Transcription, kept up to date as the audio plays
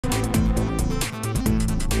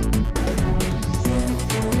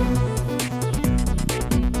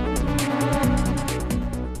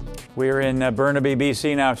We're in Burnaby,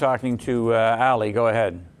 BC now, talking to Ali. Go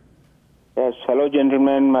ahead. Yes, hello,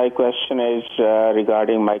 gentlemen. My question is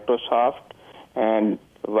regarding Microsoft, and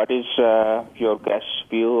what is your guest's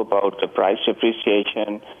view about the price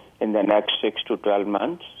appreciation in the next 6 to 12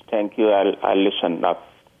 months? Thank you. I'll listen up.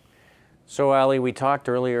 So, Ali, we talked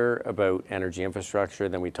earlier about energy infrastructure,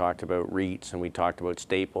 then we talked about REITs, and we talked about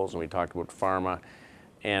staples, and we talked about pharma,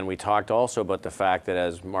 and we talked also about the fact that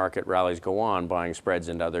as market rallies go on, buying spreads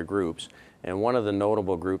into other groups. And one of the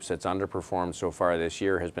notable groups that's underperformed so far this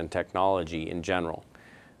year has been technology in general.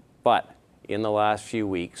 But in the last few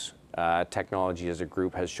weeks, technology as a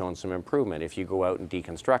group has shown some improvement. If you go out and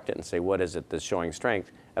deconstruct it and say, what is it that's showing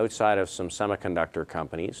strength? Outside of some semiconductor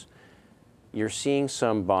companies, you're seeing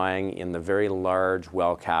some buying in the very large,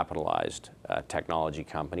 well-capitalized technology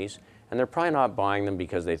companies. And they're probably not buying them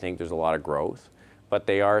because they think there's a lot of growth, but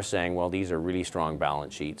they are saying, well, these are really strong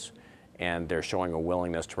balance sheets, and they're showing a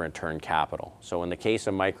willingness to return capital. So in the case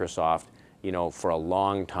of Microsoft, you know, for a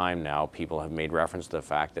long time now, people have made reference to the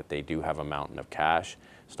fact that they do have a mountain of cash.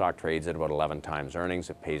 Stock trades at about 11 times earnings.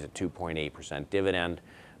 It pays a 2.8% dividend,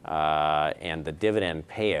 and the dividend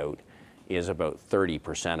payout is about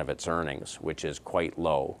 30% of its earnings, which is quite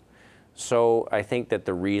low. So I think that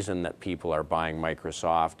the reason that people are buying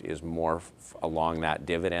Microsoft is more along that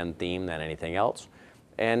dividend theme than anything else.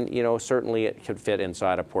 And, you know, certainly it could fit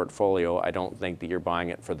inside a portfolio. I don't think that you're buying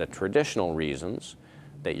it for the traditional reasons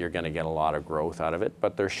that you're going to get a lot of growth out of it,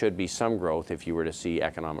 but there should be some growth if you were to see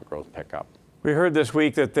economic growth pick up. We heard this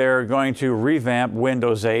week that they're going to revamp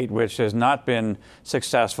Windows 8, which has not been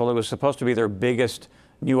successful. It was supposed to be their biggest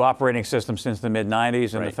new operating system since the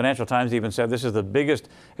mid-90s, and right. The Financial Times even said this is the biggest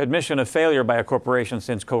admission of failure by a corporation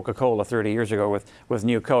since Coca-Cola 30 years ago with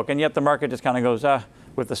New Coke. And yet the market just kind of goes,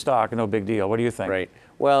 with the stock, no big deal. What do you think? Right.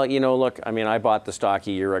 Well, you know, look, I mean, I bought the stock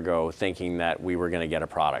a year ago thinking that we were going to get a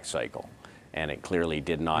product cycle, and it clearly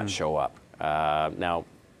did not show up. Now,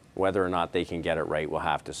 whether or not they can get it right, we'll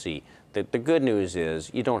have to see. The good news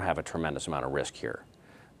is you don't have a tremendous amount of risk here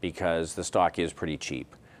because the stock is pretty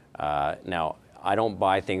cheap. Now, I don't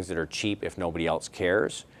buy things that are cheap if nobody else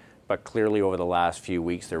cares, but clearly over the last few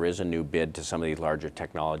weeks there is a new bid to some of these larger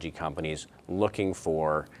technology companies looking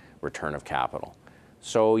for return of capital.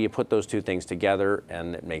 So you put those two things together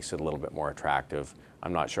and it makes it a little bit more attractive.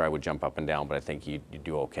 I'm not sure I would jump up and down, but I think you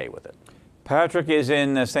do okay with it. Patrick is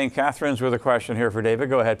in St. Catharines with a question here for David.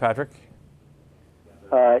 Go ahead, Patrick.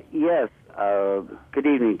 Yes. Good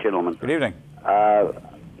evening, gentlemen. Good evening.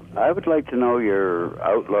 I would like to know your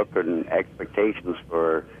outlook and expectations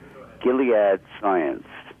for Gilead Science.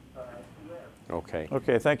 Okay.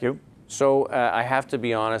 Okay, thank you. So I have to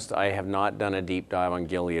be honest, I have not done a deep dive on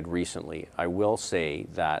Gilead recently. I will say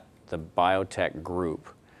that the biotech group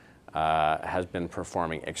has been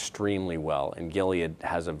performing extremely well, and Gilead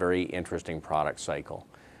has a very interesting product cycle.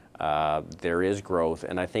 There is growth,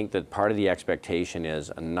 and I think that part of the expectation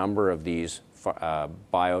is a number of these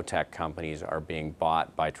biotech companies are being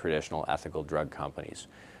bought by traditional ethical drug companies.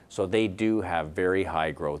 So they do have very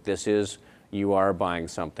high growth. You are buying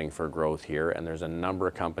something for growth here, and there's a number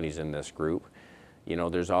of companies in this group. You know,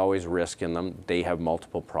 there's always risk in them. They have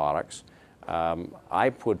multiple products.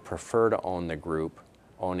 I would prefer to own the group,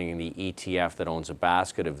 owning the ETF that owns a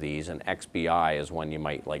basket of these, and XBI is one you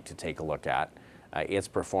might like to take a look at. It's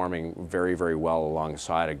performing very, very well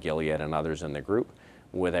alongside of Gilead and others in the group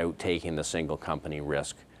without taking the single company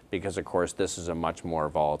risk, because of course this is a much more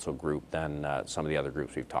volatile group than some of the other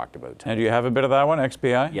groups we've talked about today. And do you have a bit of that one,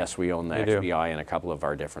 XBI? Yes, we own the XBI in a couple of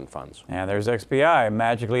our different funds. And there's XBI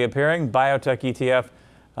magically appearing, biotech ETF,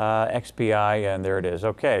 XBI, and there it is.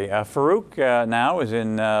 Okay, Farouk now is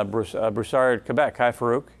in Broussard, Quebec. Hi,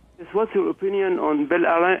 Farouk. Yes, what's your opinion on Bell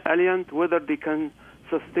Alliant, whether they can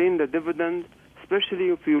sustain the dividend, especially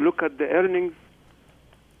if you look at the earnings,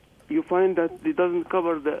 you find that it doesn't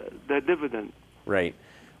cover the dividend. Right.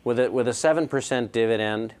 With a 7%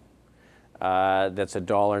 dividend, that's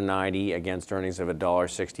 $1.90 against earnings of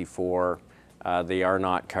 $1.64. They are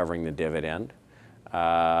not covering the dividend.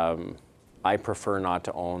 I prefer not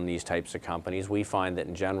to own these types of companies. We find that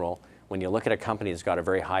in general, when you look at a company that's got a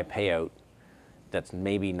very high payout that's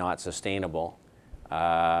maybe not sustainable,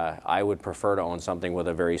 I would prefer to own something with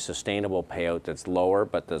a very sustainable payout that's lower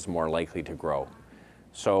but that's more likely to grow.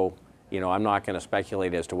 So, you know, I'm not going to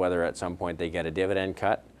speculate as to whether at some point they get a dividend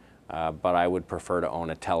cut, but I would prefer to own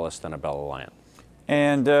a TELUS than a Bell Alliant.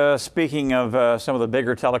 And speaking of some of the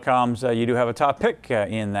bigger telecoms, you do have a top pick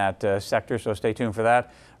in that sector, so stay tuned for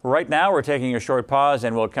that. Right now, we're taking a short pause,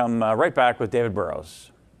 and we'll come right back with David Burrows.